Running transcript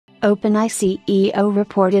OpenAI CEO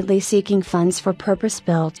reportedly seeking funds for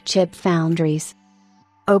purpose-built chip foundries.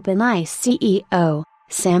 OpenAI CEO,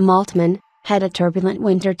 Sam Altman, had a turbulent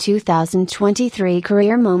winter 2023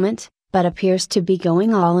 career moment, but appears to be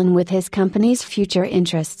going all in with his company's future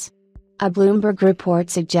interests. A Bloomberg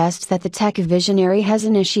report suggests that the tech visionary has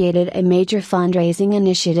initiated a major fundraising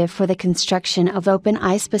initiative for the construction of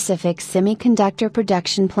OpenAI-specific semiconductor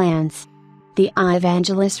production plants. The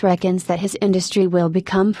evangelist reckons that his industry will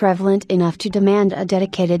become prevalent enough to demand a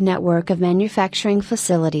dedicated network of manufacturing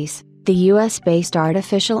facilities. The US-based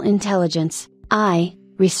artificial intelligence (AI)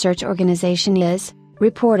 research organization is,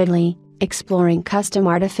 reportedly, exploring custom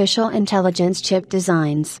artificial intelligence chip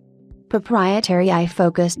designs. Proprietary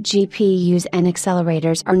AI-focused GPUs and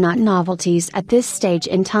accelerators are not novelties at this stage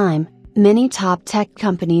in time. Many top tech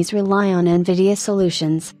companies rely on NVIDIA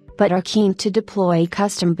solutions, but are keen to deploy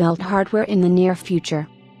custom-built hardware in the near future.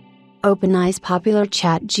 OpenAI's popular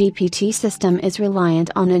ChatGPT system is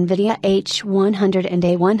reliant on NVIDIA H100 and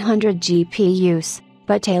A100 GPUs,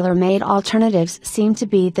 but tailor-made alternatives seem to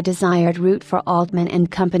be the desired route for Altman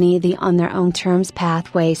and company. The on-their-own-terms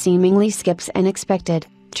pathway seemingly skips an expected,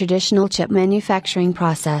 traditional chip manufacturing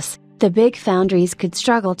process. The big foundries could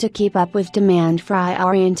struggle to keep up with demand for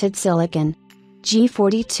AI-oriented silicon.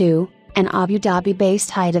 G42, an Abu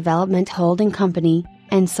Dhabi-based high development holding company,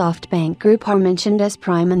 and SoftBank Group are mentioned as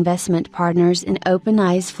prime investment partners in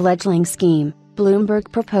OpenAI's fledgling scheme.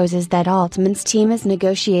 Bloomberg proposes that Altman's team is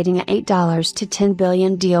negotiating a $8 to $10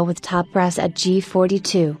 billion deal with top brass at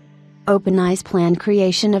G42. OpenAI's planned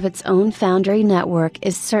creation of its own foundry network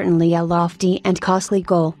is certainly a lofty and costly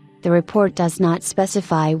goal. The report does not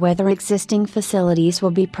specify whether existing facilities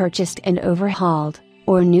will be purchased and overhauled,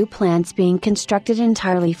 or new plants being constructed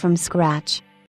entirely from scratch.